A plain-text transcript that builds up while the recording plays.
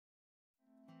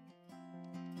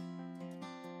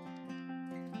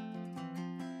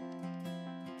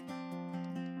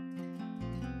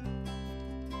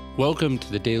Welcome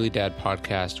to the Daily Dad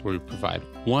Podcast, where we provide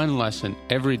one lesson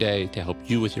every day to help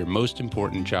you with your most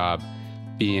important job,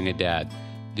 being a dad.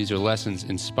 These are lessons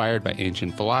inspired by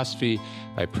ancient philosophy,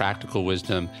 by practical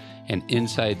wisdom, and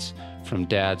insights from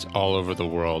dads all over the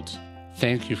world.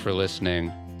 Thank you for listening,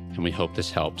 and we hope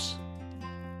this helps.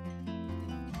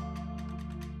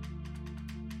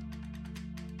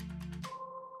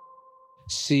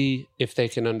 See if they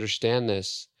can understand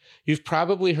this. You've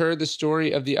probably heard the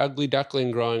story of the ugly duckling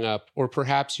growing up, or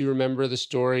perhaps you remember the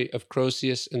story of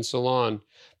Croesus and Solon.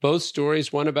 Both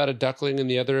stories, one about a duckling and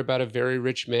the other about a very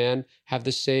rich man, have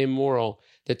the same moral,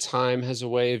 that time has a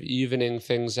way of evening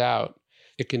things out.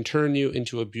 It can turn you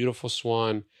into a beautiful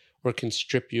swan, or it can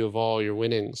strip you of all your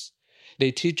winnings.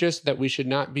 They teach us that we should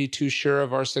not be too sure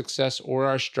of our success or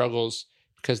our struggles,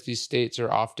 because these states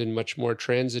are often much more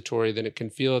transitory than it can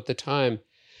feel at the time.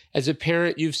 As a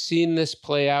parent, you've seen this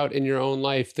play out in your own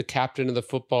life. The captain of the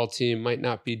football team might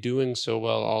not be doing so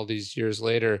well all these years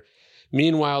later.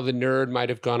 Meanwhile, the nerd might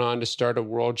have gone on to start a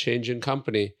world-changing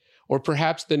company. Or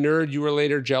perhaps the nerd you were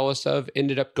later jealous of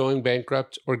ended up going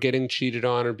bankrupt or getting cheated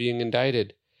on or being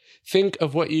indicted. Think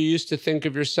of what you used to think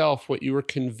of yourself, what you were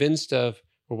convinced of,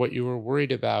 or what you were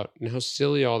worried about, and how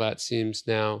silly all that seems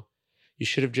now. You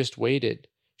should have just waited.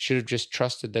 Should have just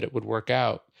trusted that it would work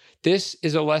out. This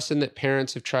is a lesson that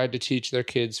parents have tried to teach their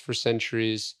kids for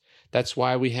centuries. That's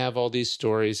why we have all these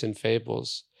stories and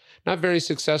fables. Not very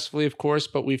successfully, of course,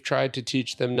 but we've tried to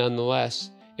teach them nonetheless.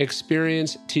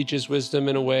 Experience teaches wisdom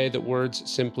in a way that words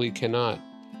simply cannot.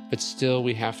 But still,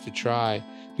 we have to try,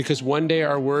 because one day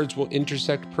our words will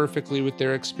intersect perfectly with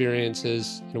their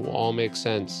experiences, and it will all make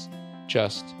sense,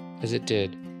 just as it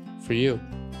did for you.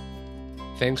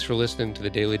 Thanks for listening to the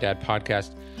Daily Dad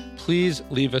Podcast. Please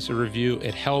leave us a review.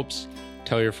 It helps.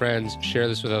 Tell your friends, share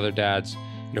this with other dads.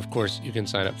 And of course, you can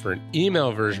sign up for an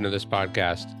email version of this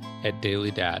podcast at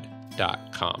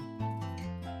dailydad.com.